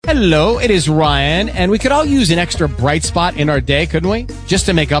Hello, it is Ryan, and we could all use an extra bright spot in our day, couldn't we? Just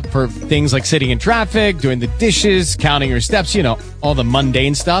to make up for things like sitting in traffic, doing the dishes, counting your steps, all the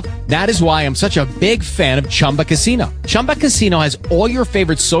mundane stuff. That is why I'm such a big fan of Chumba Casino. Chumba Casino has all your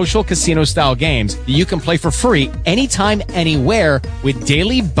favorite social casino-style games that you can play for free anytime, anywhere with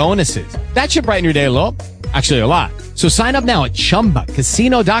daily bonuses. That should brighten your day a little. Actually, a lot. So sign up now at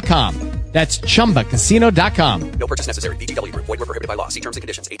ChumbaCasino.com. That's ChumbaCasino.com. No purchase necessary. VGW Group. Void where prohibited by law. See terms and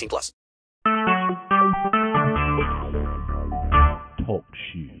conditions. 18+. Talk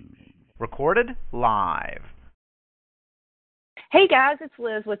shoes. Recorded live. Hey guys, it's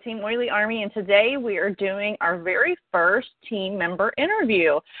Liz with Team Oily Army, and today we are doing our very first team member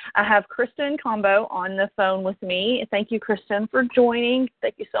interview. I have Kristen Combo on the phone with me. Thank you, Kristen, for joining.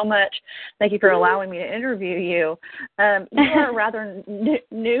 Thank you so much. Thank you for allowing me to interview you. You are a rather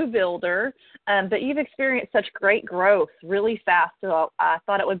new builder, but you've experienced such great growth really fast, so I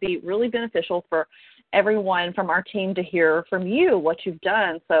thought it would be really beneficial for everyone from our team to hear from you what you've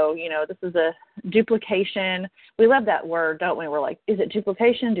done. So, this is a duplication. We love that word, don't we? We're like, is it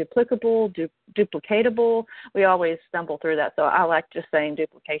duplication, duplicable, duplicatable? We always stumble through that, so I like just saying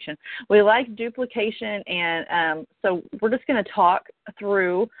duplication. We like duplication, and so we're just going to talk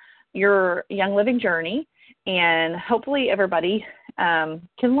through your Young Living journey, and hopefully everybody can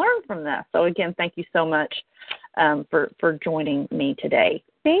learn from this. So, again, thank you so much for joining me today.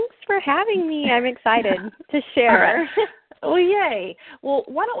 Thanks for having me. I'm excited to share. Right. Well, yay. Well,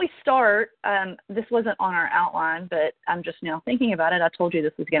 why don't we start? This wasn't on our outline, but I'm just now thinking about it. I told you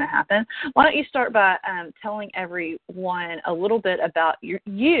this was going to happen. Why don't you start by telling everyone a little bit about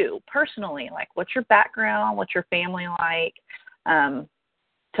you personally, like what's your background, what's your family like?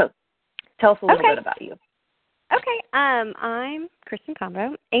 So tell us a little bit about you. Okay. I'm Kristen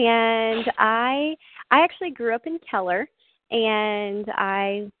Combo, and I actually grew up in Keller. And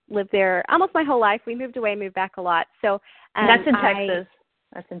I lived there almost my whole life. We moved away, moved back a lot. So that's in Texas.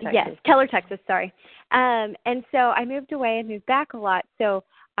 That's in Texas. Yes, Keller, Texas. Sorry. And so I moved away and moved back a lot. So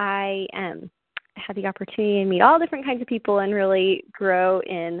I had the opportunity to meet all different kinds of people and really grow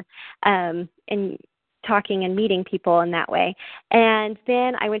in talking and meeting people in that way. And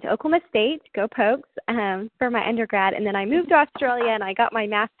then I went to Oklahoma State, go Pokes, for my undergrad. And then I moved to Australia and I got my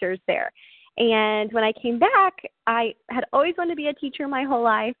master's there. And when I came back, I had always wanted to be a teacher my whole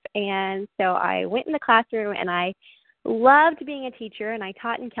life, and so I went in the classroom, and I loved being a teacher, and I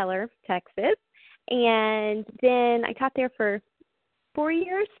taught in Keller, Texas, and then I taught there for 4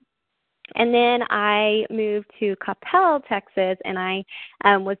 years, and then I moved to Coppell, Texas, and I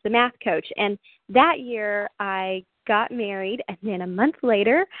was the math coach, and that year I got married, and then a month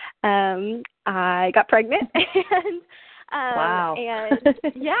later I got pregnant, and wow. And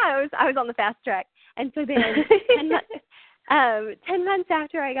yeah, I was on the fast track. And so then 10 months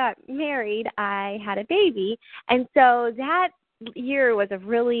after I got married, I had a baby. And so that year was a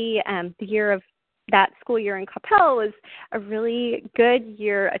really, the year of that school year in Coppell was a really good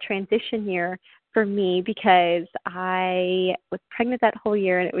year, a transition year for me, because I was pregnant that whole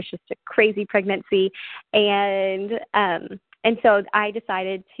year, and it was just a crazy pregnancy. And so I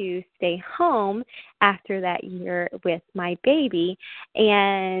decided to stay home after that year with my baby,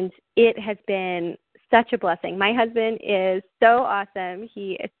 and it has been such a blessing. My husband is so awesome.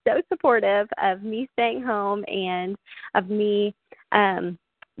 He is so supportive of me staying home and of me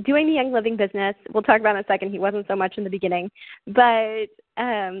doing the Young Living business. We'll talk about it in a second. He wasn't so much in the beginning, but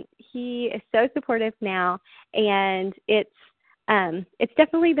he is so supportive now, and it's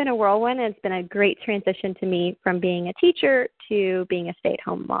definitely been a whirlwind, and it's been a great transition to me from being a teacher to being a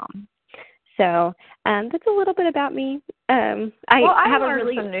stay-at-home mom. So that's a little bit about me. I have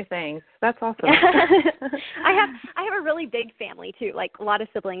learned some new things. That's awesome. I have a really big family too, like a lot of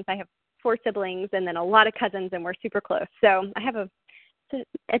siblings. I have 4 siblings, and then a lot of cousins, and we're super close. So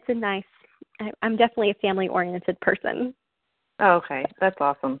I'm definitely a family-oriented person. Oh, okay. That's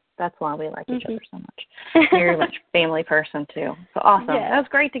awesome. That's why we like each other so much. You're a much family person too. So awesome. Yeah. That was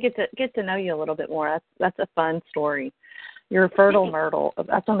great to get to know you a little bit more. That's a fun story. You're fertile myrtle. That's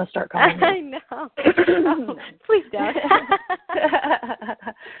what I'm going to start calling you. I know. Oh, please don't.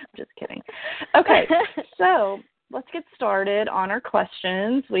 Just kidding. Okay. So let's get started on our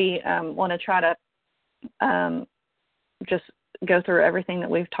questions. We want to try to just go through everything that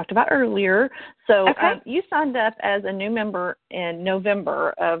we've talked about earlier. So you signed up as a new member in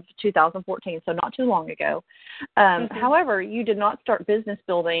November of 2014, so not too long ago. However, you did not start business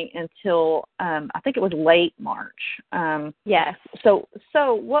building until I think it was late March. Yes. So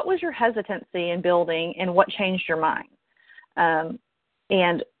what was your hesitancy in building, and what changed your mind?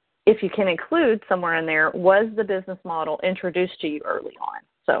 And if you can include somewhere in there, was the business model introduced to you early on?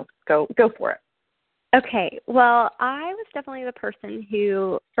 So go for it. Okay, well, I was definitely the person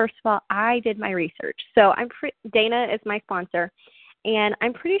who, first of all, I did my research. So Dana is my sponsor, and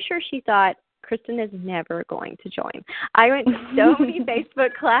I'm pretty sure she thought Kristen is never going to join. I went to so many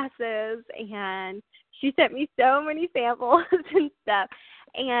Facebook classes, and she sent me so many samples and stuff.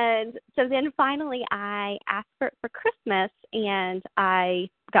 And so then finally I asked for it for Christmas, and I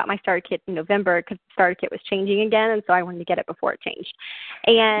got my starter kit in November because the starter kit was changing again, and so I wanted to get it before it changed.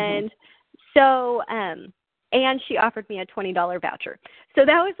 And so, and she offered me a $20 voucher. So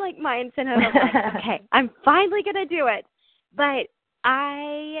that was like my incentive. I was like, okay, I'm finally going to do it. But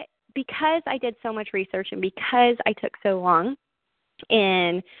because I did so much research and because I took so long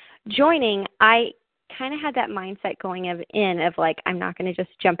in joining, I kind of had that mindset going of like, I'm not going to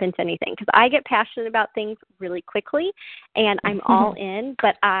just jump into anything because I get passionate about things really quickly and I'm all in,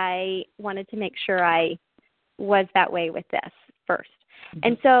 but I wanted to make sure I was that way with this first.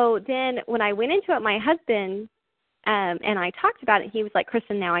 And so then when I went into it, my husband and I talked about it, he was like,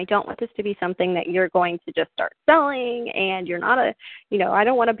 Kristen, now I don't want this to be something that you're going to just start selling, and you're not I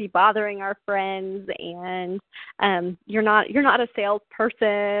don't want to be bothering our friends, and you're not a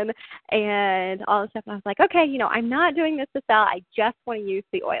salesperson and all this stuff. And I was like, okay, I'm not doing this to sell. I just want to use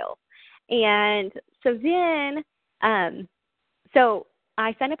the oils. And so then, so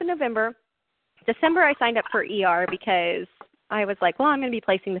I signed up in November. December, I signed up for ER because I was like, well, I'm going to be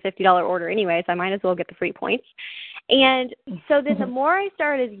placing the $50 order anyway, so I might as well get the free points. And so then the more I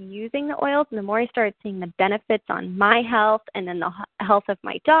started using the oils and the more I started seeing the benefits on my health and then the health of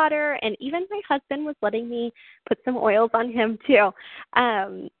my daughter, and even my husband was letting me put some oils on him too,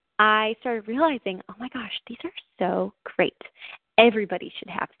 I started realizing, oh my gosh, these are so great. Everybody should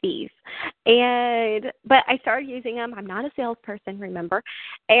have these. But I started using them. I'm not a salesperson, remember.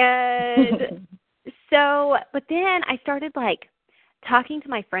 And so, but then I started like talking to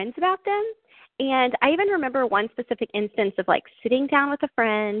my friends about them. And I even remember one specific instance of like sitting down with a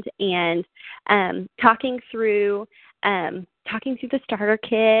friend and talking through the starter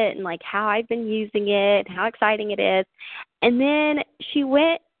kit and like how I've been using it, how exciting it is. And then she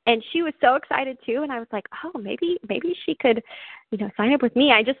went and she was so excited too. And I was like, oh, maybe she could, sign up with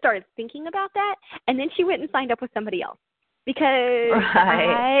me. I just started thinking about that. And then she went and signed up with somebody else because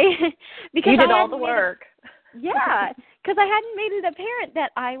you did all the work. Yeah, because I hadn't made it apparent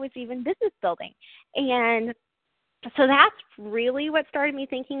that I was even business building. And so that's really what started me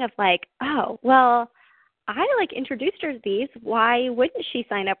thinking of like, oh, well, I like introduced her to these. Why wouldn't she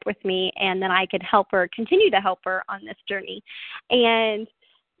sign up with me? And then I could continue to help her on this journey. And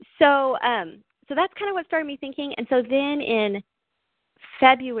so that's kind of what started me thinking. And so then in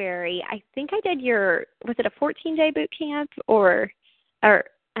February, I think I did was it a 14-day boot camp or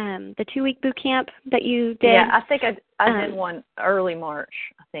the 2-week boot camp that you did? Yeah, I think I did one early March,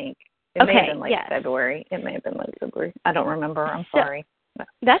 I think. It may have been like February. It may have been like February. I don't remember. I'm sorry.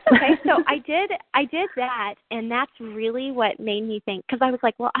 That's okay. So I did that, and that's really what made me think, because I was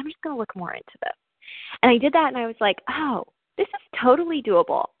like, well, I'm just going to look more into this. And I did that, and I was like, oh, this is totally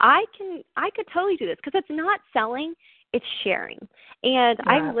doable. I could totally do this, because it's not selling, it's sharing. And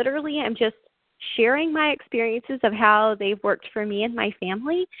I literally am just sharing my experiences of how they've worked for me and my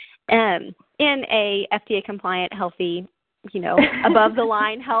family in a FDA compliant, healthy, above the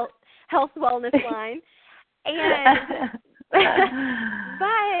line health wellness line. And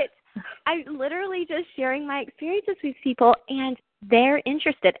but I literally just sharing my experiences with people, and they're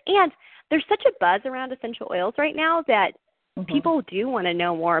interested. And there's such a buzz around essential oils right now that people do want to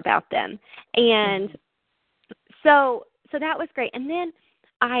know more about them. And so that was great. And then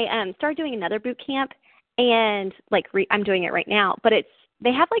I started doing another boot camp, and I'm doing it right now, but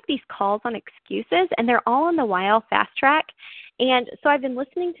they have like these calls on excuses, and they're all on the YL Fast Track. And so I've been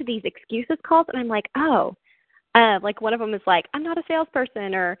listening to these excuses calls, and I'm like, oh, like one of them is like, I'm not a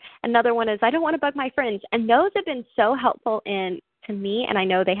salesperson, or another one is, I don't want to bug my friends. And those have been so helpful to me, and I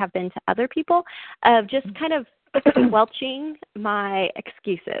know they have been to other people, of just kind of squelching my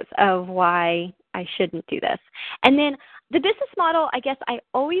excuses of why I shouldn't do this. And then the business model, I guess I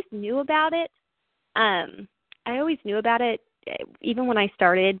always knew about it. Even when I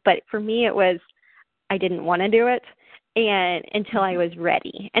started, but for me it was, I didn't want to do it until I was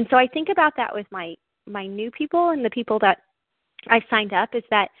ready. And so I think about that with my new people and the people that I've signed up, is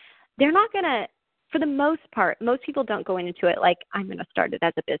that they're not going to, for the most part, most people don't go into it like, I'm going to start it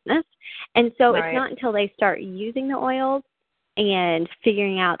as a business. And so it's not until they start using the oils and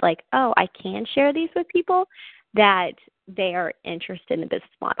figuring out like, oh, I can share these with people, that they are interested in the business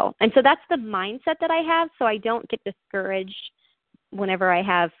model. And so that's the mindset that I have, so I don't get discouraged whenever I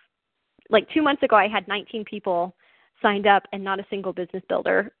have, like 2 months ago, I had 19 people signed up and not a single business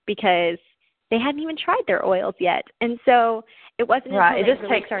builder because they hadn't even tried their oils yet. And so it wasn't right. until It they just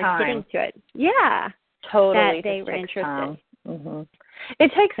really takes started time. getting to it. Yeah. Totally. That they were interested. Mm-hmm.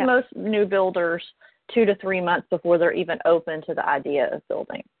 It takes most new builders 2 to 3 months before they're even open to the idea of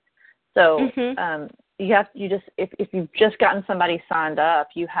building. So if you've just gotten somebody signed up,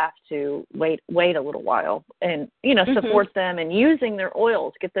 you have to wait a little while and, support them and using their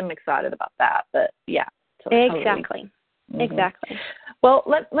oils, get them excited about that. But yeah. Exactly. Mm-hmm. Exactly. Well,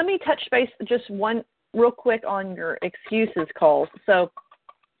 let me touch base just one real quick on your excuses calls. So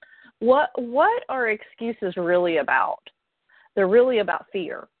what are excuses really about? They're really about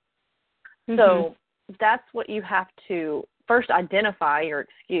fear. Mm-hmm. So that's what you have to first identify your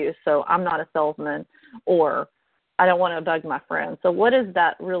excuse. So I'm not a salesman, or I don't want to bug my friends. So what is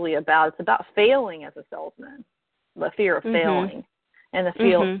that really about? It's about failing as a salesman, the fear of failing, and the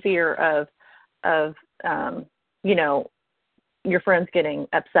fear of your friends getting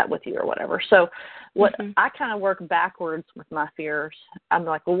upset with you or whatever. So what I kind of work backwards with my fears. I'm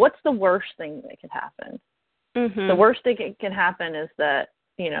like, well, what's the worst thing that can happen? The worst thing that can happen is that,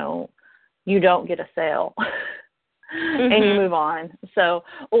 you don't get a sale and you move on. So,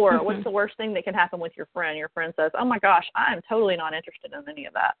 or what's the worst thing that can happen with your friend? Your friend says, oh my gosh, I'm totally not interested in any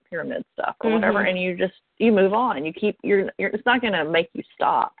of that pyramid stuff or whatever. And you move on. It's not going to make you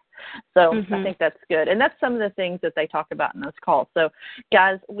stop. So I think that's good. And that's some of the things that they talk about in those calls. So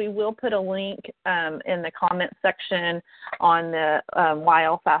guys, we will put a link in the comment section on the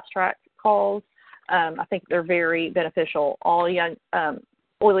YL Fast Track calls. I think they're very beneficial. All young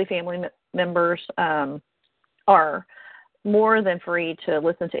Oily family members are more than free to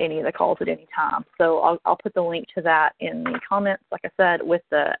listen to any of the calls at any time. So I'll put the link to that in the comments, like I said, with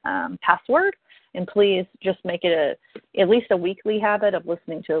the password. And please just make it at least a weekly habit of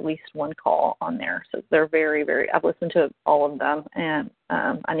listening to at least one call on there. So they're very, very, I've listened to all of them, and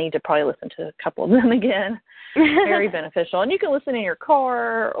I need to probably listen to a couple of them again. Very beneficial. And you can listen in your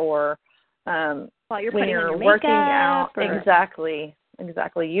car or while you're when you're working out. Exactly.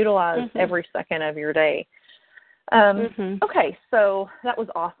 Utilize every second of your day. Okay, so that was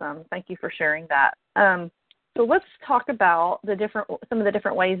awesome. Thank you for sharing that. So let's talk about some of the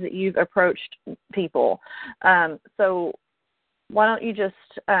different ways that you've approached people. So why don't you just,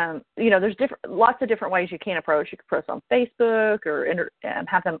 there's lots of different ways you can approach. You can post on Facebook or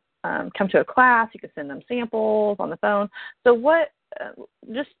have them come to a class. You can send them samples on the phone. So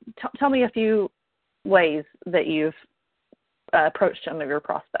tell me a few ways that you've approached some of your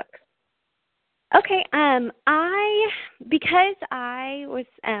prospects. Okay, because I was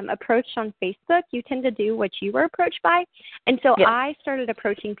approached on Facebook, you tend to do what you were approached by, and so I started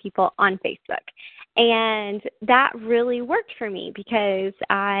approaching people on Facebook, and that really worked for me because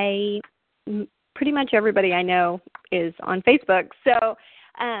pretty much everybody I know is on Facebook, so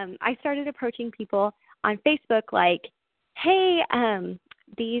I started approaching people on Facebook like, hey,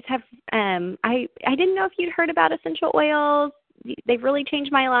 these have, I didn't know if you'd heard about essential oils. They've really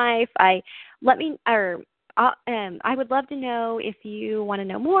changed my life. I would love to know if you want to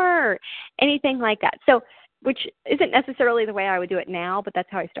know more or anything like that. So, which isn't necessarily the way I would do it now, but that's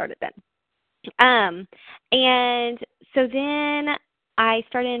how I started then. And so then I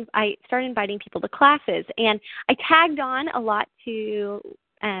started inviting people to classes, and I tagged on a lot to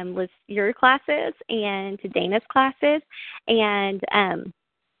Liz, your classes and to Dana's classes, and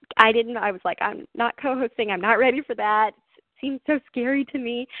I was like, I'm not co-hosting. I'm not ready for that. Seems so scary to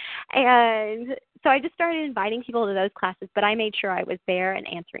me. And so I just started inviting people to those classes, but I made sure I was there and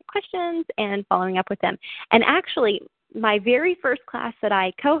answering questions and following up with them. And actually, my very first class that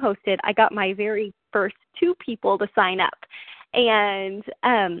I co-hosted, I got my very first 2 people to sign up. And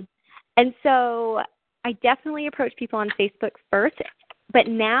so I definitely approach people on Facebook first, but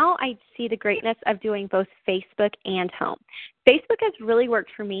now I see the greatness of doing both Facebook and home. Facebook has really worked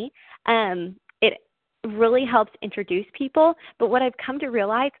for me. It really helps introduce people, but what I've come to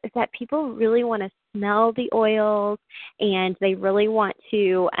realize is that people really want to smell the oils and they really want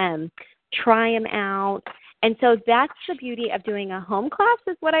to try them out. And so that's the beauty of doing a home class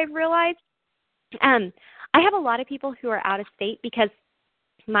is what I've realized. I have a lot of people who are out of state because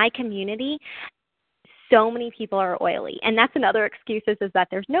my community, so many people are oily. And that's another excuse is that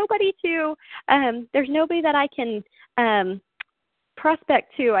there's nobody that I can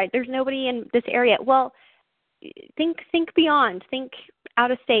prospect to. There's nobody in this area. Well, think beyond, think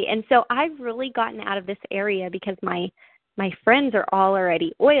out of state. And so I've really gotten out of this area because my friends are all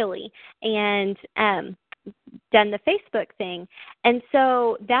already oily and done the Facebook thing. And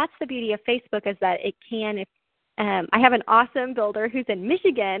so that's the beauty of Facebook is that it can, I have an awesome builder who's in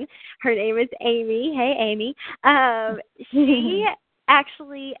Michigan. Her name is Amy. Hey, Amy. She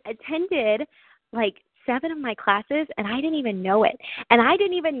actually attended like 7 of my classes, and I didn't even know it. And I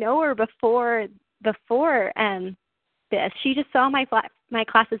didn't even know her before this. She just saw my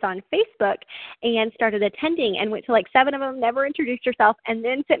classes on Facebook and started attending and went to like 7 of them, never introduced herself, and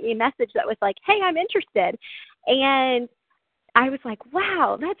then sent me a message that was like, hey, I'm interested. And I was like,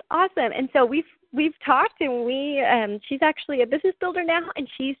 wow, that's awesome. And so we've talked, and she's actually a business builder now, and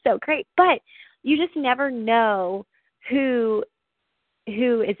she's so great. But you just never know who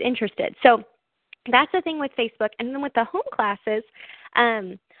is interested. So that's the thing with Facebook. And then with the home classes,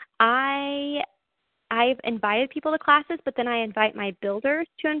 I've invited people to classes, but then I invite my builders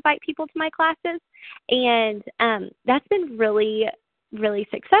to invite people to my classes. And that's been really, really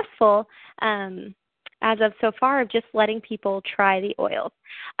successful as of so far, of just letting people try the oils.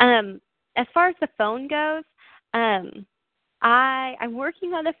 As far as the phone goes, I'm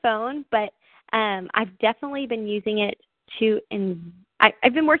working on the phone, but I've definitely been using it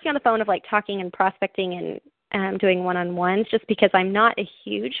I've been working on the phone of like talking and prospecting and doing one-on-ones, just because I'm not a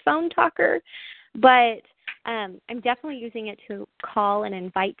huge phone talker. But I'm definitely using it to call and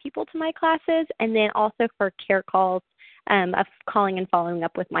invite people to my classes, and then also for care calls of calling and following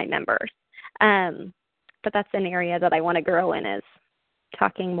up with my members. But that's an area that I want to grow in, is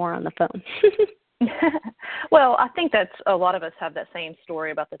talking more on the phone. Well, I think that's a lot of us have that same story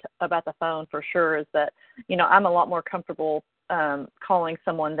about the phone for sure, is that, I'm a lot more comfortable calling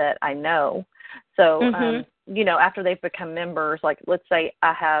someone that I know. So, after they've become members, like let's say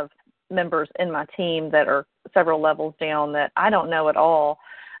I have members in my team that are several levels down that I don't know at all.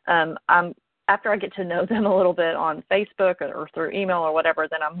 After I get to know them a little bit on Facebook or through email or whatever,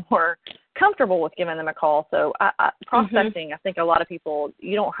 then I'm more comfortable with giving them a call. So prospecting, I think a lot of people,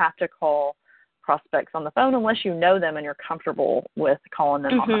 you don't have to call prospects on the phone unless you know them and you're comfortable with calling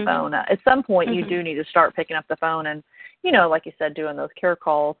them on the phone. At some point, you do need to start picking up the phone and, like you said, doing those care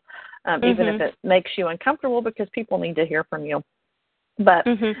calls, even if it makes you uncomfortable, because people need to hear from you. But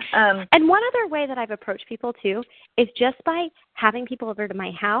and one other way that I've approached people too is just by having people over to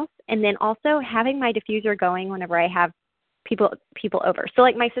my house, and then also having my diffuser going whenever I have people over. So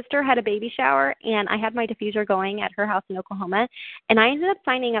like my sister had a baby shower, and I had my diffuser going at her house in Oklahoma, and I ended up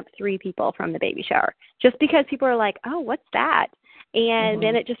signing up 3 people from the baby shower just because people are like, oh, what's that? And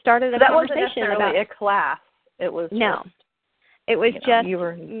then it just started a that conversation wasn't necessarily about a class. It was it was just you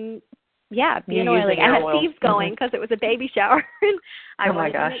were being oily. I had thieves going because it was a baby shower. And I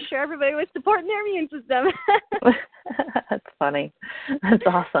wanted to make sure everybody was supporting their immune system. That's funny. That's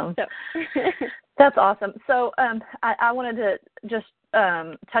awesome. That's awesome. So I wanted to just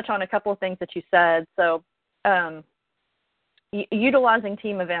touch on a couple of things that you said. So utilizing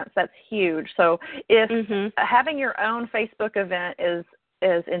team events, that's huge. So if having your own Facebook event is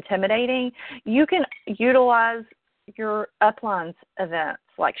intimidating, you can utilize your uplines events,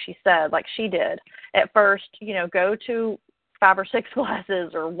 like she said, like she did. At first, go to 5 or 6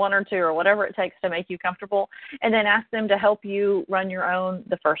 classes or 1 or 2 or whatever it takes to make you comfortable, and then ask them to help you run your own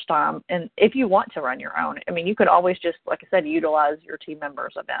the first time. And if you want to run your own, you could always just, like I said, utilize your team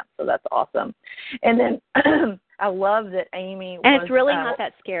members' events. So that's awesome. And then I love that Amy and it's really not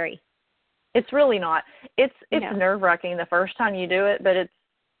that scary. It's really not. It's nerve-wracking the first time you do it, but it's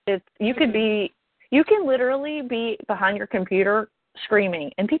you can literally be behind your computer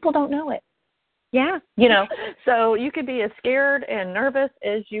screaming, and people don't know it. Yeah. So you could be as scared and nervous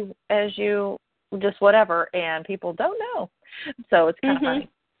as you just whatever, and people don't know. So it's kind of funny.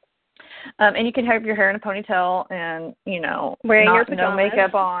 And you can have your hair in a ponytail and, wearing your pajamas. No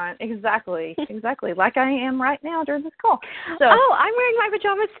makeup on. Exactly. Like I am right now during this call. So, I'm wearing my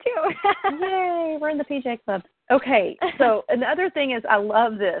pajamas too. Yay, we're in the PJ Club. Okay, so another thing is, I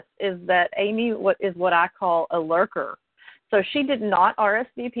love this, is that Amy is what I call a lurker. So she did not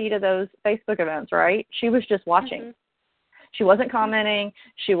RSVP to those Facebook events, right? She was just watching. She wasn't commenting.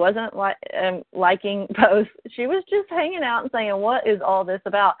 She wasn't liking posts. She was just hanging out and saying, what is all this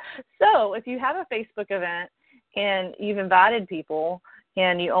about? So if you have a Facebook event and you've invited people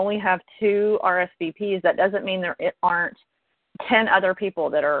and you only have 2 RSVPs, that doesn't mean there aren't 10 other people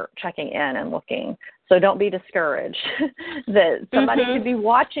that are checking in and looking. So don't be discouraged that somebody could be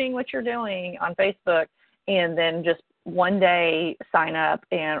watching what you're doing on Facebook and then just one day sign up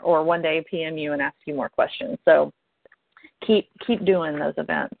or one day PM you and ask you more questions. So keep doing those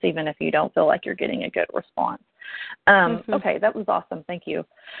events, even if you don't feel like you're getting a good response. Okay, that was awesome. Thank you.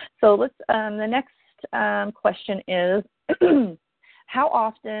 So let's. The next question is, how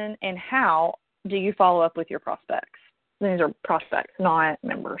often and how do you follow up with your prospects? These are prospects, not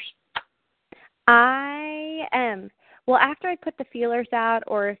members. I well, after I put the feelers out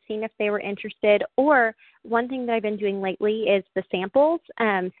or seen if they were interested, or one thing that I've been doing lately is the samples,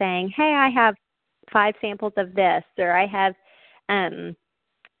 saying, hey, I have 5 samples of this, or I have 10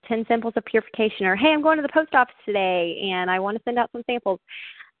 samples of purification, or hey, I'm going to the post office today and I want to send out some samples.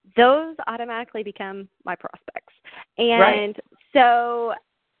 Those automatically become my prospects. And so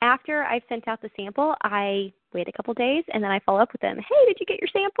after I've sent out the sample, I wait a couple days and then I follow up with them. Hey, did you get your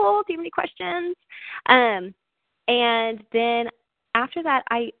sample? Do you have any questions? And then after that,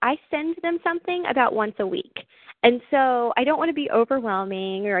 I send them something about once a week. And so I don't want to be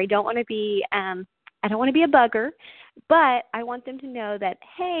overwhelming, or I don't want to be a bugger, but I want them to know that,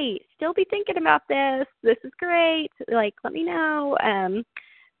 hey, still be thinking about this. This is great. Like, let me know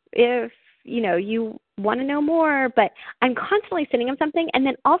if, you want to know more. But I'm constantly sending them something. And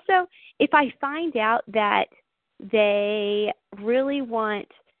then also, if I find out that they really want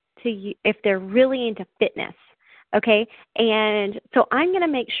to, if they're really into fitness, okay, and so I'm going to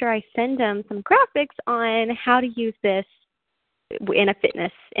make sure I send them some graphics on how to use this in a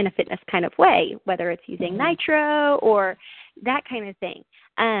fitness kind of way, whether it's using nitro or that kind of thing.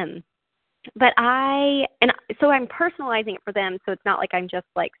 So I'm personalizing it for them, so it's not like I'm just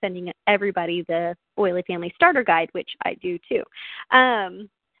like sending everybody the Oily Family Starter Guide, which I do too.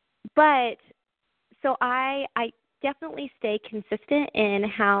 But so I definitely stay consistent in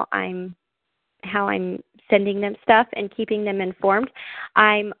how I'm sending them stuff and keeping them informed.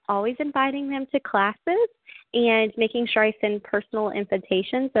 I'm always inviting them to classes and making sure I send personal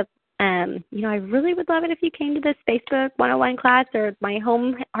invitations of, I really would love it if you came to this Facebook 101 class, or my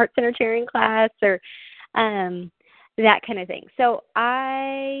home heart center chairing class, or that kind of thing. So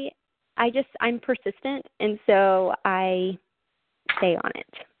I'm persistent, and so I stay on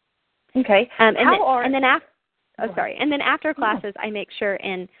it. Okay. And then after classes, I make sure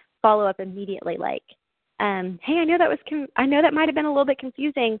and follow up immediately, like, hey, I know that might have been a little bit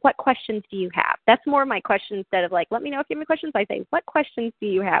confusing. What questions do you have? That's more my question, instead of like, let me know if you have any questions. I say, what questions do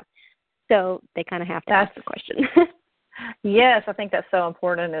you have? So they kind of have to ask the question. Yes, I think that's so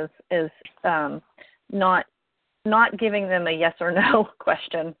important, is not giving them a yes or no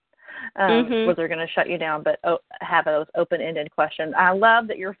question where they're going to shut you down, but have those open-ended questions. I love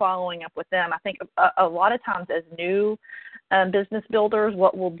that you're following up with them. I think a lot of times as new business builders,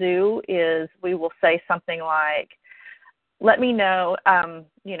 what we'll do is we will say something like, let me know,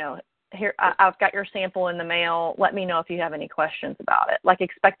 here, I've got your sample in the mail. Let me know if you have any questions about it, like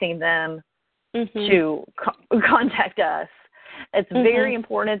expecting them to contact us. It's very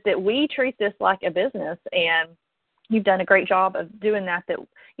important that we treat this like a business, and you've done a great job of doing that,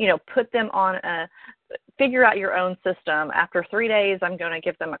 put them on figure out your own system. After 3 days, I'm going to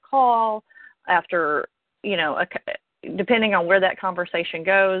give them a call. After, depending on where that conversation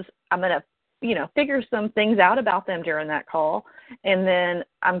goes, I'm going to, figure some things out about them during that call. And then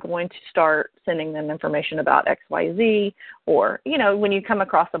I'm going to start sending them information about XYZ, or, when you come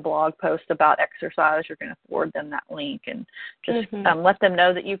across a blog post about exercise, you're going to forward them that link and just let them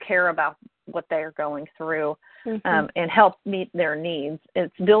know that you care about what they're going through and help meet their needs.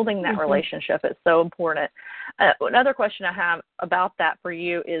 It's building that relationship. It's so important. Another question I have about that for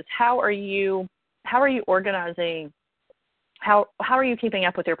you is, how are you organizing? How are you keeping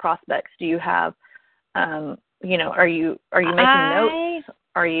up with your prospects? Do you have, are you making notes?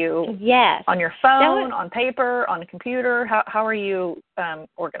 Are you on your phone, on paper, on a computer? How are you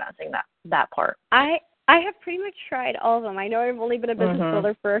organizing that part? I have pretty much tried all of them. I know I've only been a business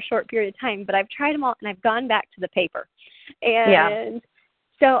builder for a short period of time, but I've tried them all, and I've gone back to the paper. And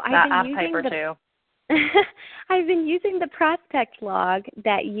so I've been using too. I've been using the prospect log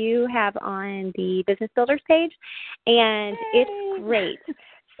that you have on the Business Builders page, and it's great.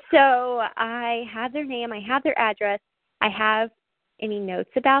 So I have their name, I have their address, I have any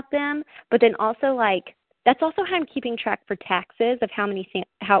notes about them, but then also, like, that's also how I'm keeping track for taxes of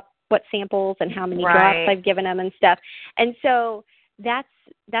what samples and how many drops I've given them and stuff. And so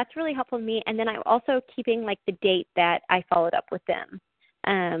that's really helpful to me. And then I'm also keeping, like, the date that I followed up with them.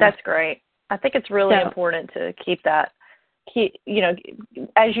 That's great. I think it's really important to keep that.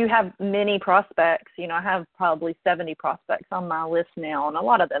 As you have many prospects, I have probably 70 prospects on my list now, and a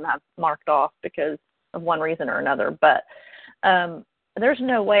lot of them I've marked off because of one reason or another. But there's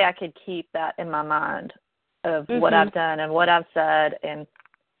no way I could keep that in my mind of what I've done and what I've said and,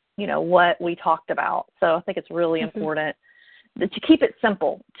 what we talked about. So I think it's really important to keep it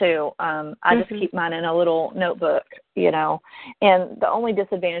simple, too. I just keep mine in a little notebook, and the only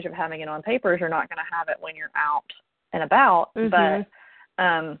disadvantage of having it on paper is you're not going to have it when you're out and about. But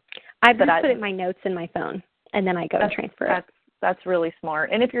I put it in my notes in my phone, and then I go and transfer it. That's really smart.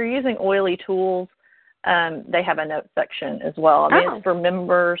 And if you're using oily tools, they have a note section as well. I mean, it's for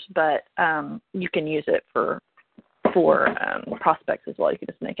members, but you can use it for prospects as well. You can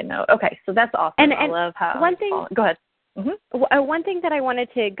just make a note. Okay, so that's awesome. And I love how one thing. Go ahead. Mm-hmm. One thing that I wanted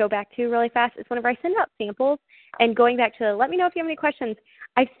to go back to really fast is whenever I send out samples and going back to let me know if you have any questions,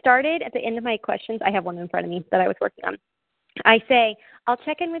 I started at the end of my questions. I have one in front of me that I was working on. I say, I'll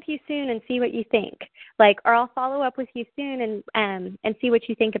check in with you soon and see what you think. Or I'll follow up with you soon and see what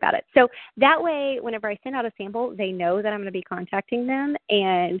you think about it. So that way, whenever I send out a sample, they know that I'm going to be contacting them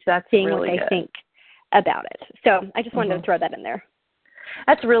and seeing really what they think about it. So I just wanted to throw that in there.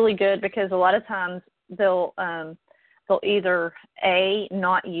 That's really good because a lot of times they'll either A,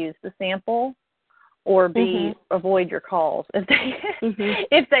 not use the sample, or B, avoid your calls if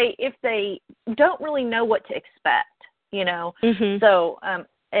they if they don't really know what to expect, So and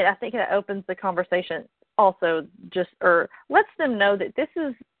I think that opens the conversation also, or lets them know that this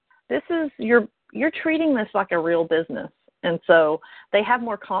is you're treating this like a real business, and so they have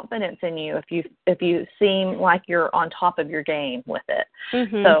more confidence in you if you seem like you're on top of your game with it.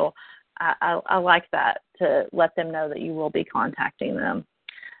 So I like that, to let them know that you will be contacting them.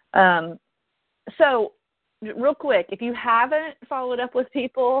 So real quick, if you haven't followed up with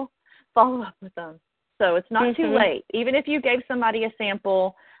people, follow up with them. So it's not too late. Even if you gave somebody a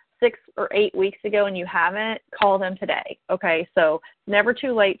sample 6 or 8 weeks ago and you haven't, call them today. Okay, so never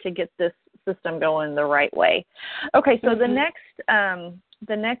too late to get this system going the right way. Okay, so the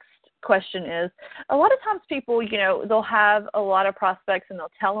next question is, a lot of times people, they'll have a lot of prospects and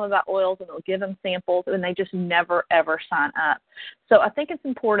they'll tell them about oils and they'll give them samples and they just never, ever sign up. So I think it's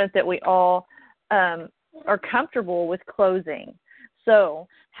important that we all are comfortable with closing. So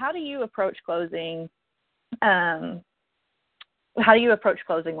how do you approach closing? How do you approach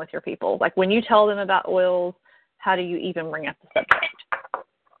closing with your people? When you tell them about oils, how do you even bring up the subject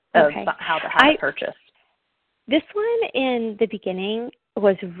of how to purchase? This one in the beginning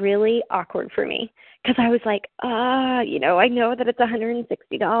was really awkward for me because I was like, I know that it's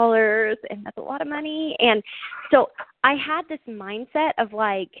 $160 and that's a lot of money. And so I had this mindset of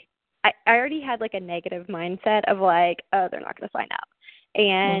I already had a negative mindset of oh, they're not going to sign up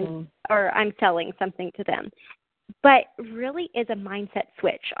and or I'm selling something to them. But really is a mindset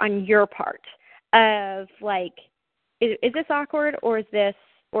switch on your part of is this awkward or is this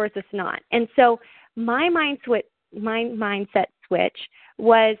not? And so my mindset switch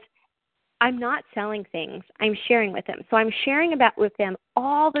was, I'm not selling things, I'm sharing with them. So I'm sharing with them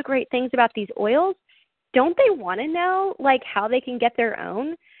all the great things about these oils. Don't they want to know how they can get their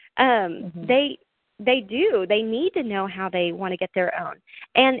own? They do. They need to know how they want to get their own.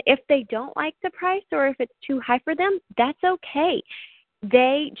 And if they don't like the price or if it's too high for them, that's okay.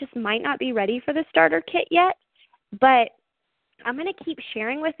 They just might not be ready for the starter kit yet, but I'm going to keep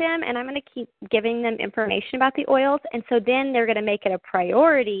sharing with them and I'm going to keep giving them information about the oils. And so then they're going to make it a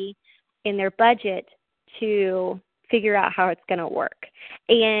priority in their budget to figure out how it's going to work.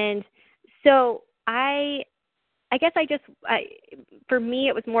 And so I guess for me,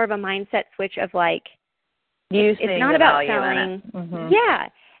 it was more of a mindset switch of it's not about selling. Yeah.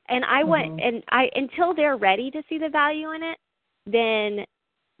 And I want, and until they're ready to see the value in it, then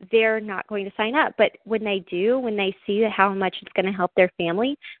they're not going to sign up. But when they do, when they see how much it's going to help their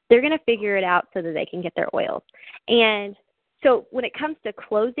family, they're going to figure it out so that they can get their oils. And so when it comes to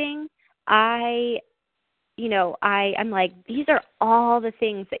closing, I'm these are all the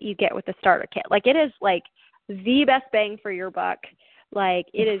things that you get with the starter kit. It is the best bang for your buck.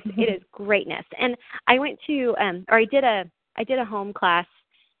 It is greatness. And I went to I did a home class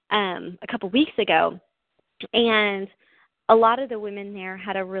a couple weeks ago, and a lot of the women there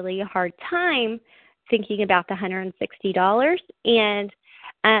had a really hard time thinking about the $160 and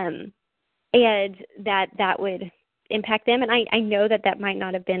that would impact them. And I know that might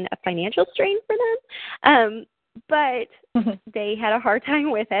not have been a financial strain for them, but they had a hard time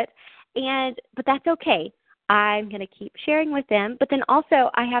with it. But that's okay. I'm going to keep sharing with them. But then also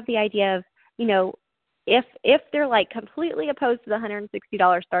I have the idea of, if they're completely opposed to the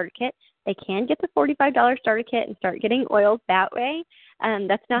 $160 starter kit, they can get the $45 starter kit and start getting oils that way.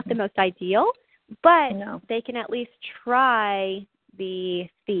 That's not the most ideal, but they can at least try the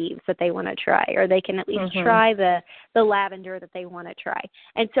thieves that they want to try, or they can at least try the lavender that they want to try.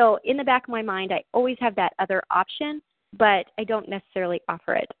 And so in the back of my mind, I always have that other option, but I don't necessarily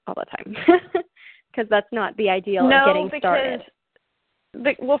offer it all the time because that's not the ideal of getting started.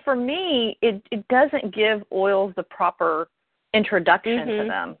 Well, for me, it doesn't give oils the proper introduction to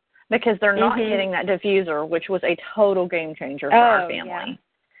them because they're not getting that diffuser, which was a total game changer for our family.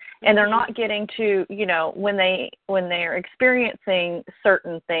 and they're not getting to, when they're experiencing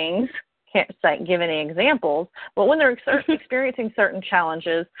certain things, can't give any examples, but when they're experiencing certain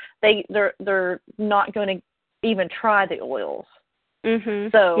challenges, they're not going to even try the oils. Mm-hmm.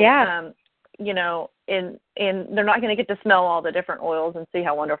 So, yeah. And they're not going to get to smell all the different oils and see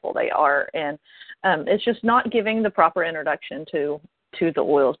how wonderful they are. And it's just not giving the proper introduction to the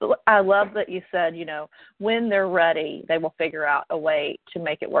oils. But I love that you said, when they're ready, they will figure out a way to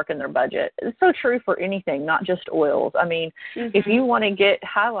make it work in their budget. It's so true for anything, not just oils. I mean, if you want to get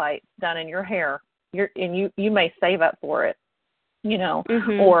highlights done in your hair, you may save up for it,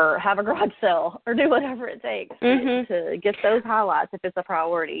 or have a garage sale or do whatever it takes to get those highlights if it's a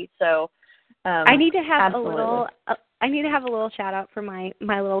priority. So I need to have absolutely. a little shout out for my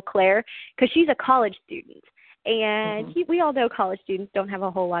little Claire, because she's a college student. And we all know college students don't have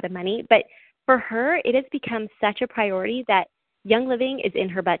a whole lot of money, but for her, it has become such a priority that Young Living is in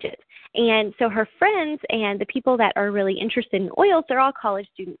her budget. And so her friends and the people that are really interested in oils, they're all college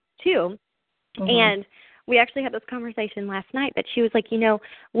students too. And we actually had this conversation last night that she was like,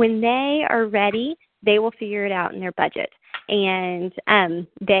 when they are ready, they will figure it out in their budget. And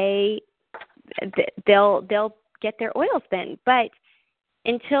they'll get their oils then. But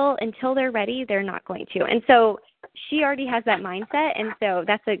until they're ready, they're not going to. And so she already has that mindset, and so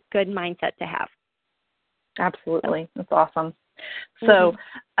that's a good mindset to have. Absolutely. That's awesome. So,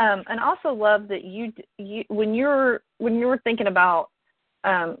 and I also love that you when you're thinking about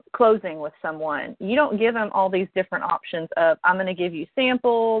closing with someone, you don't give them all these different options of, I'm going to give you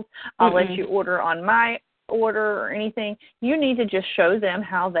samples, I'll let you order on my order or anything. You need to just show them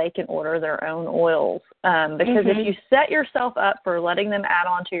how they can order their own oils, because if you set yourself up for letting them add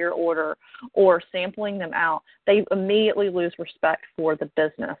on to your order or sampling them out, they immediately lose respect for the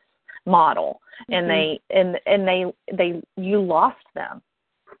business model, and you lost them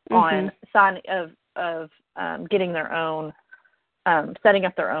on sign of getting their own, setting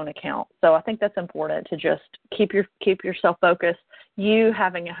up their own account. So I think that's important to just keep yourself focused. You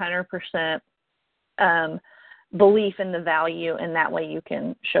having 100% belief in the value, and that way you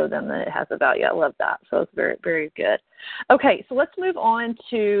can show them that it has a value. I love that. So it's very, very good. Okay, so let's move on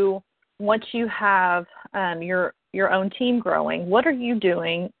to, once you have your own team growing, what are you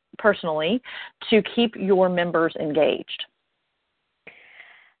doing personally to keep your members engaged?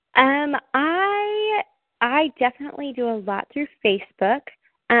 I definitely do a lot through Facebook.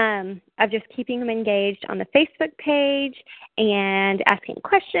 Of just keeping them engaged on the Facebook page and asking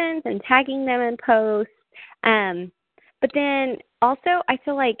questions and tagging them in posts. But then also I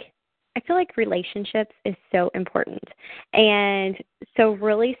feel like relationships is so important. And so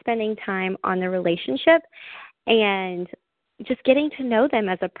really spending time on the relationship and just getting to know them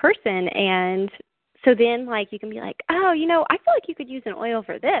as a person. And so then, you can be like, oh, I feel like you could use an oil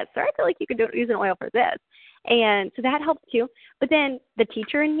for this, or I feel like you could use an oil for this. And so that helps too. But then the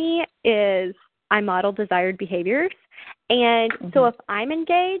teacher in me is, I model desired behaviors. And so if I'm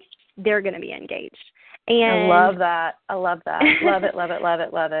engaged, they're going to be engaged. And I love that. Love it, love it, love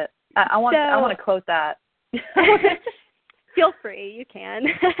it, love it. I want to quote that. Feel free, you can.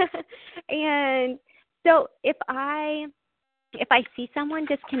 And so if I see someone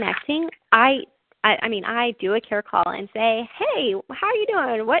disconnecting, I do a care call and say, hey, how are you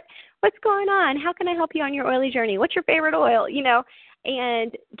doing? What's going on? How can I help you on your oily journey? What's your favorite oil?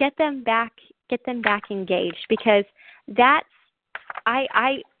 And get them back engaged, because that's,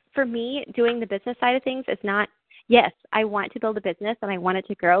 for me, doing the business side of things is not, yes, I want to build a business and I want it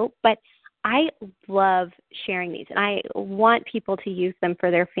to grow, but I love sharing these and I want people to use them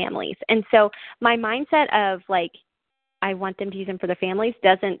for their families. And so my mindset of I want them to use them for their families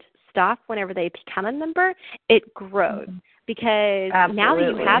doesn't stop whenever they become a member. It grows because now that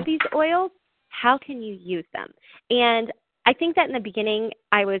you have these oils, how can you use them? And I think that in the beginning,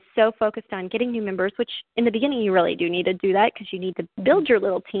 I was so focused on getting new members, which in the beginning you really do need to do that because you need to build your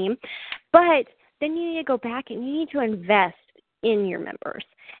little team. But then you need to go back and you need to invest in your members.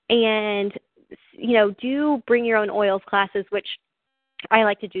 And, do bring your own oils classes, which I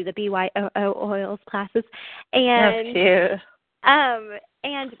like to do the BYOO oils classes. And, that's cute.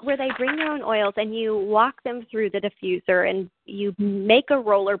 And where they bring their own oils and you walk them through the diffuser and you make a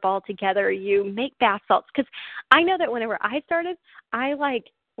roller ball together, you make bath salts. Because I know that whenever I started, I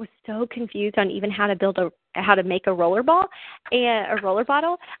was so confused on even how to make a roller ball and a roller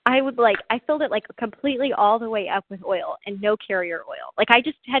bottle. I filled it completely all the way up with oil and no carrier oil. I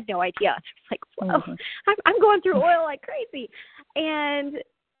just had no idea. It's whoa, I'm going through oil like crazy.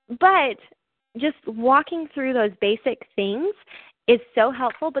 But just walking through those basic things is so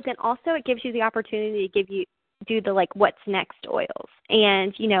helpful, but then also it gives you the opportunity to do the like what's next oils.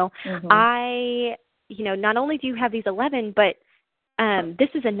 And, not only do you have these 11, but this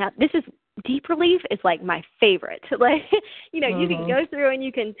is Deep Relief is like my favorite. Like, you can go through and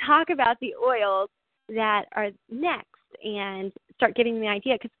you can talk about the oils that are next and start getting the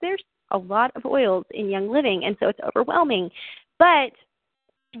idea, because there's a lot of oils in Young Living, and so it's overwhelming. But,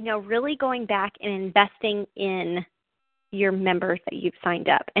 really going back and investing in your members that you've signed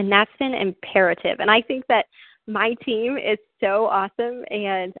up, and that's been imperative. And I think that my team is so awesome,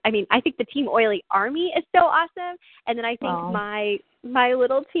 and I think the Team Oily Army is so awesome, and then I think my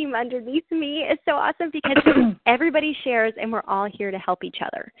little team underneath me is so awesome, because everybody shares, and we're all here to help each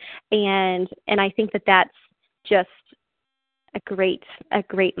other, and I think that that's just a great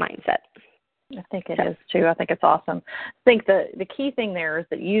mindset. I think it is too. I think it's awesome. I think the key thing there is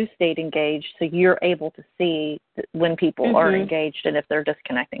that you stayed engaged, so you're able to see when people are engaged and if they're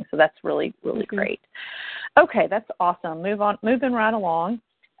disconnecting. So that's really, really great. Okay, that's awesome. Moving right along.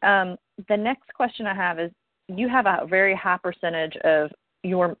 The next question I have is, you have a very high percentage of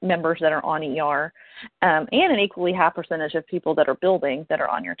your members that are on ER, and an equally high percentage of people that are building that are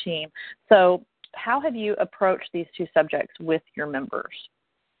on your team. So how have you approached these two subjects with your members?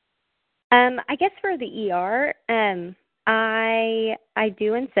 I guess for the ER, I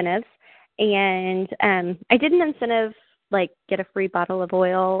do incentives, and I did an incentive, like get a free bottle of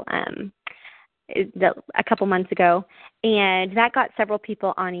oil a couple months ago, and that got several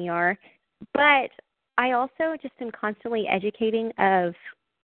people on ER. But I also just am constantly educating of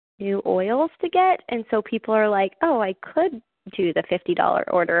new oils to get, and so people are like, oh, I could do the $50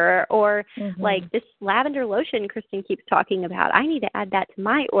 order, or like this lavender lotion Kristen keeps talking about, I need to add that to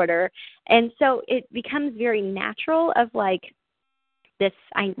my order. And so it becomes very natural of like this,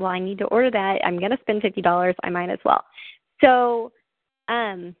 I need to order that, I'm going to spend $50, I might as well. So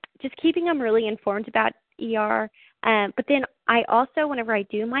just keeping them really informed about ER. But then I also, whenever I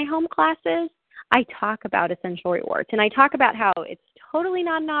do my home classes, I talk about essential rewards, and I talk about how it's totally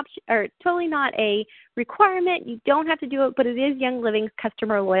not an option, or totally not a requirement. You don't have to do it, but it is Young Living's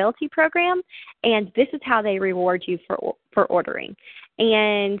customer loyalty program, and this is how they reward you for ordering.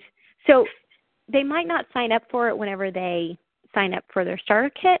 And so they might not sign up for it whenever they sign up for their starter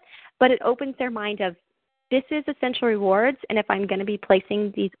kit, but it opens their mind of, this is essential rewards, and if I'm going to be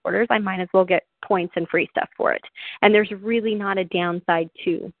placing these orders, I might as well get points and free stuff for it. And there's really not a downside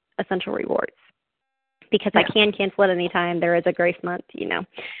to essential rewards, because I can cancel at any time. There is a grace month,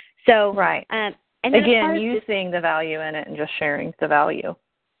 So right. And again, you seeing the value in it and just sharing the value.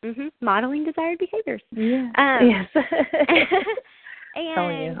 Modeling desired behaviors. Yeah. Yes. And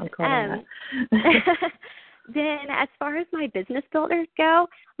telling you, I'm calling that. Then as far as my business builders go,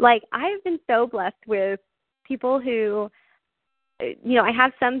 like I have been so blessed with people who, I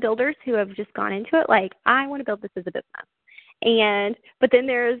have some builders who have just gone into it like, I want to build this as a business. But then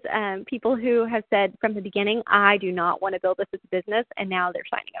there's people who have said from the beginning, I do not want to build this as a business, and now they're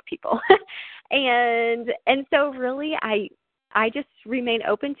signing up people. and so really I just remain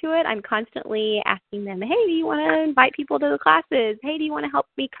open to it. I'm constantly asking them, hey, do you want to invite people to the classes? Hey, do you want to help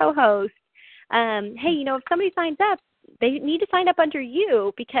me co-host? Hey, if somebody signs up, they need to sign up under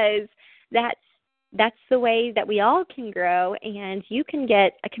you, because that's the way that we all can grow, and you can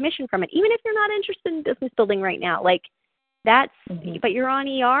get a commission from it, even if you're not interested in business building right now. Like that's, but you're on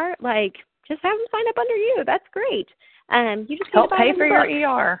ER, like just have them sign up under you. That's great. You just help pay for your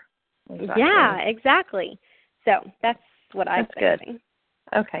ER. Exactly. Yeah, exactly. So that's what I've been doing.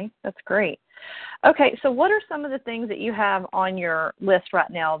 Okay, that's great. Okay, so what are some of the things that you have on your list right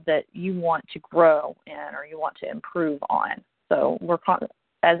now that you want to grow in or you want to improve on? So we're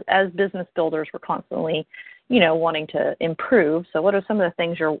as business builders, we're constantly, wanting to improve. So what are some of the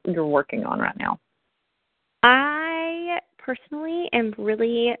things you're working on right now? I personally am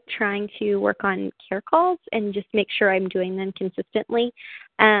really trying to work on care calls and just make sure I'm doing them consistently,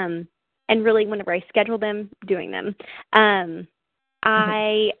 and really whenever I schedule them, doing them.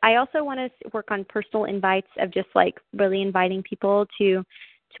 I also want to work on personal invites of just like really inviting people to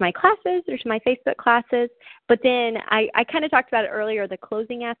my classes or to my Facebook classes. But then I kind of talked about it earlier, the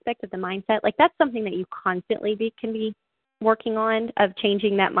closing aspect of the mindset. Like that's something that you constantly can be working on, of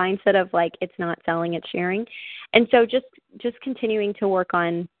changing that mindset of like, it's not selling, it's sharing. And so just continuing to work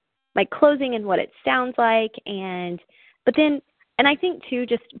on like closing and what it sounds like. And I think too,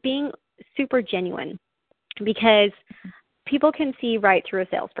 just being super genuine, because people can see right through a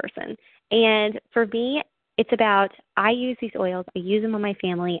salesperson. And for me, it's about, I use these oils, I use them on my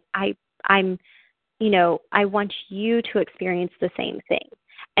family. I want you to experience the same thing.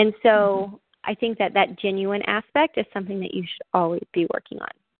 And so I think that genuine aspect is something that you should always be working on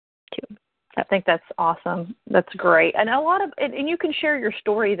too. I think that's awesome. That's great. And and you can share your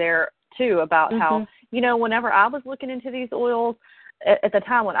story there too about how, whenever I was looking into these oils, at the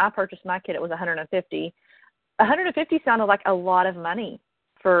time when I purchased my kit, it was $150. $150 sounded like a lot of money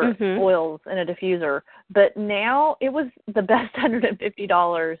for oils and a diffuser, but now it was the best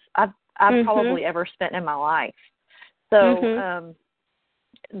 $150 I've probably ever spent in my life. So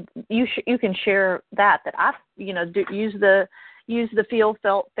you can share that I use the feel,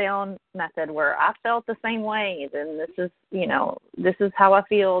 felt, found method where I felt the same way. Then this is how I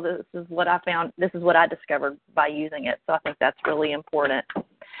feel. This is what I found. This is what I discovered by using it. So I think that's really important.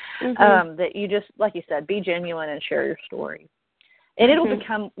 That you just, like you said, be genuine and share your story. And it'll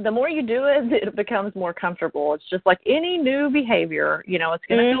become, the more you do it, it becomes more comfortable. It's just like any new behavior, it's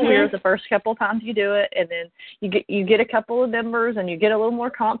going to feel weird the first couple of times you do it, and then you get a couple of members and you get a little more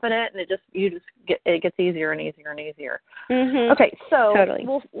confident, and it gets easier and easier and easier. Okay, so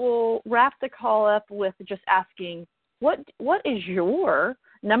we'll wrap the call up with just asking, what is your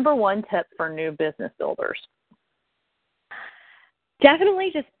number one tip for new business builders? Definitely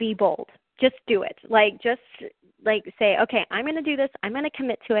just be bold. Just do it. Like say, okay, I'm going to do this. I'm going to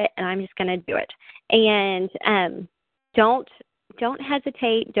commit to it, and I'm just going to do it. And don't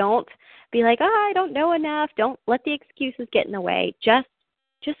hesitate. Don't be like, I don't know enough. Don't let the excuses get in the way. Just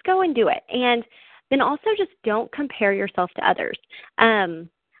go and do it. And then also just don't compare yourself to others.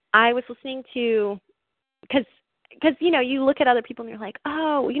 I was listening to, because you look at other people and you're like,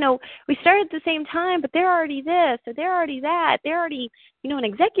 oh, we started at the same time, but they're already this or they're already that. They're already, an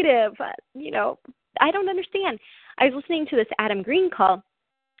executive. I don't understand. I was listening to this Adam Green call,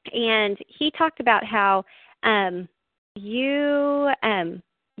 and he talked about how you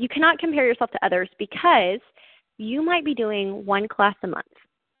cannot compare yourself to others because you might be doing one class a month.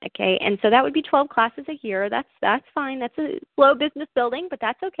 Okay, and so that would be 12 classes a year. That's fine. That's a slow business building, but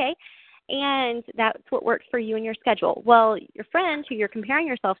that's okay. And that's what works for you and your schedule. Well, your friend who you're comparing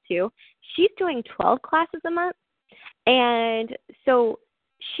yourself to, she's doing 12 classes a month. And so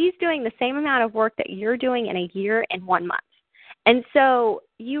she's doing the same amount of work that you're doing in a year in 1 month. And so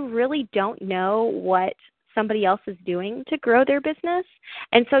you really don't know what somebody else is doing to grow their business.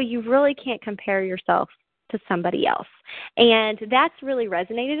 And so you really can't compare yourself to somebody else. And that's really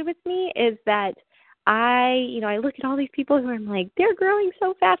resonated with me, is that I look at all these people who I'm like, they're growing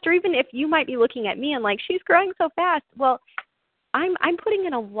so fast. Or even if you might be looking at me and like, she's growing so fast. Well, I'm putting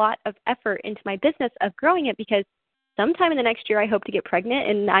in a lot of effort into my business of growing it, because sometime in the next year I hope to get pregnant,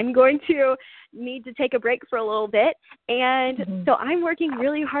 and I'm going to need to take a break for a little bit. And so I'm working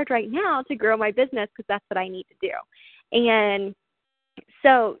really hard right now to grow my business, because that's what I need to do. And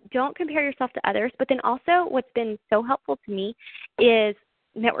so don't compare yourself to others. But then also what's been so helpful to me is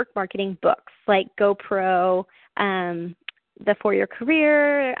network marketing books like GoPro, The 4-Year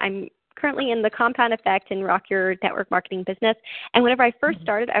Career. I'm currently in The Compound Effect and Rock Your Network Marketing Business. And whenever I first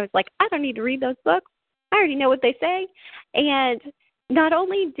started, I was like, I don't need to read those books. I already know what they say. And not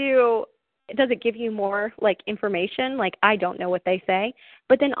only does it give you more like information, like I don't know what they say,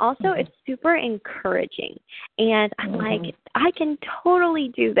 but then also it's super encouraging. And I'm like, I can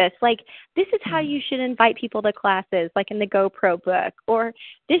totally do this. Like, this is how you should invite people to classes, like in the GoPro book, or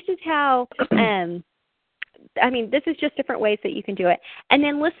this is how, this is just different ways that you can do it. And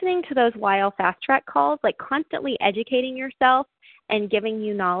then listening to those YL Fast Track calls, like constantly educating yourself and giving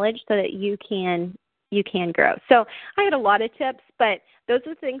you knowledge so that you can grow. So I had a lot of tips, but those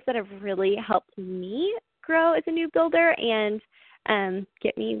are things that have really helped me grow as a new builder and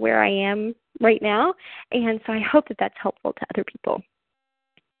get me where I am right now. And so I hope that that's helpful to other people.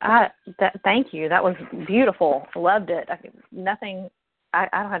 Thank you. That was beautiful. Loved it. I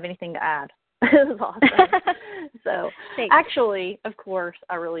don't have anything to add. It was awesome. So actually, of course,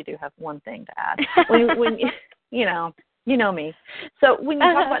 I really do have one thing to add. When you know me. So when you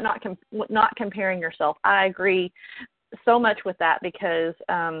talk about not comparing yourself, I agree so much with that, because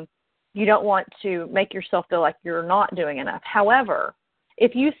you don't want to make yourself feel like you're not doing enough. However,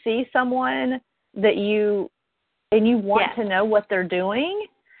 if you see someone that you want to know what they're doing,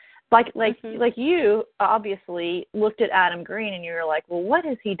 like you obviously looked at Adam Green and you were like, well, what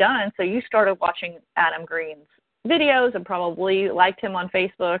has he done? So you started watching Adam Green's videos and probably liked him on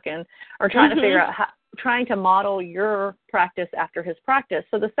Facebook and are trying to figure out trying to model your practice after his practice.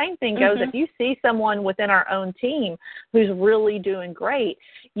 So the same thing goes if you see someone within our own team who's really doing great,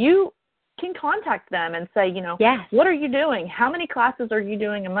 you can contact them and say, what are you doing? How many classes are you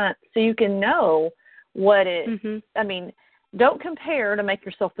doing a month? So you can know what don't compare to make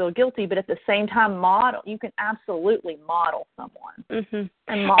yourself feel guilty, but at the same time model. You can absolutely model someone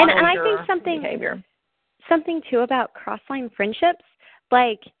and model and I your think behavior. Something too about cross-line friendships,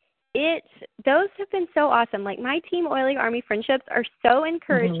 like those have been so awesome. Like, my Team Oily Army friendships are so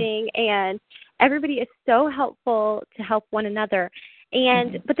encouraging, and everybody is so helpful to help one another.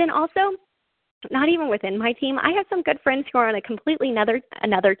 And but then also, not even within my team, I have some good friends who are on a completely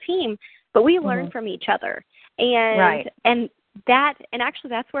another team, but we learn from each other. And and actually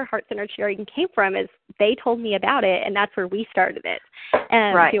that's where Heart Centered Sharing came from, is they told me about it, and that's where we started it,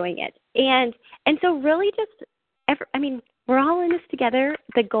 doing it. And so really just we're all in this together.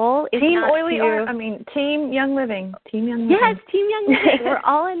 The goal is Team not Oily to, Team Young Living. Team Young Living. Yes, Team Young Living. We're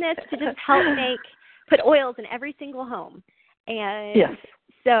all in this to just help put oils in every single home. And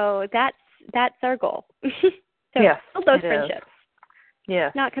so that's our goal. So build those friendships.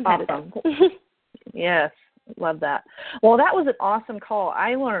 Yes. Not competitive. Awesome. Yes. Love that. Well, that was an awesome call.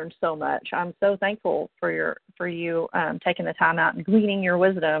 I learned so much. I'm so thankful for you taking the time out and gleaning your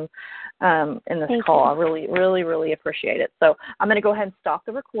wisdom in this call. I really, really, really appreciate it. So I'm going to go ahead and stop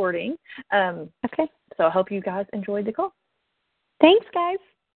the recording. Okay. So I hope you guys enjoyed the call. Thanks, guys.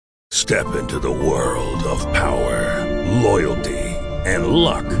 Step into the world of power, loyalty, and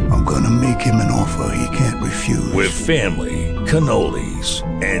luck. I'm going to make him an offer he can't refuse. With family, cannolis,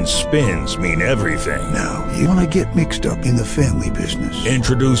 and spins mean everything. Now, you want to get mixed up in the family business.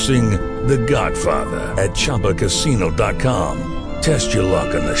 Introducing The Godfather at ChumbaCasino.com. Test your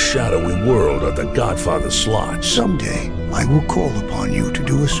luck in the shadowy world of The Godfather slot. Someday, I will call upon you to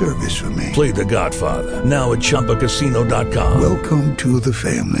do a service for me. Play The Godfather now at ChumbaCasino.com. Welcome to the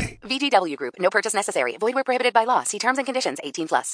family. VGW Group. No purchase necessary. Void where prohibited by law. See terms and conditions. 18+.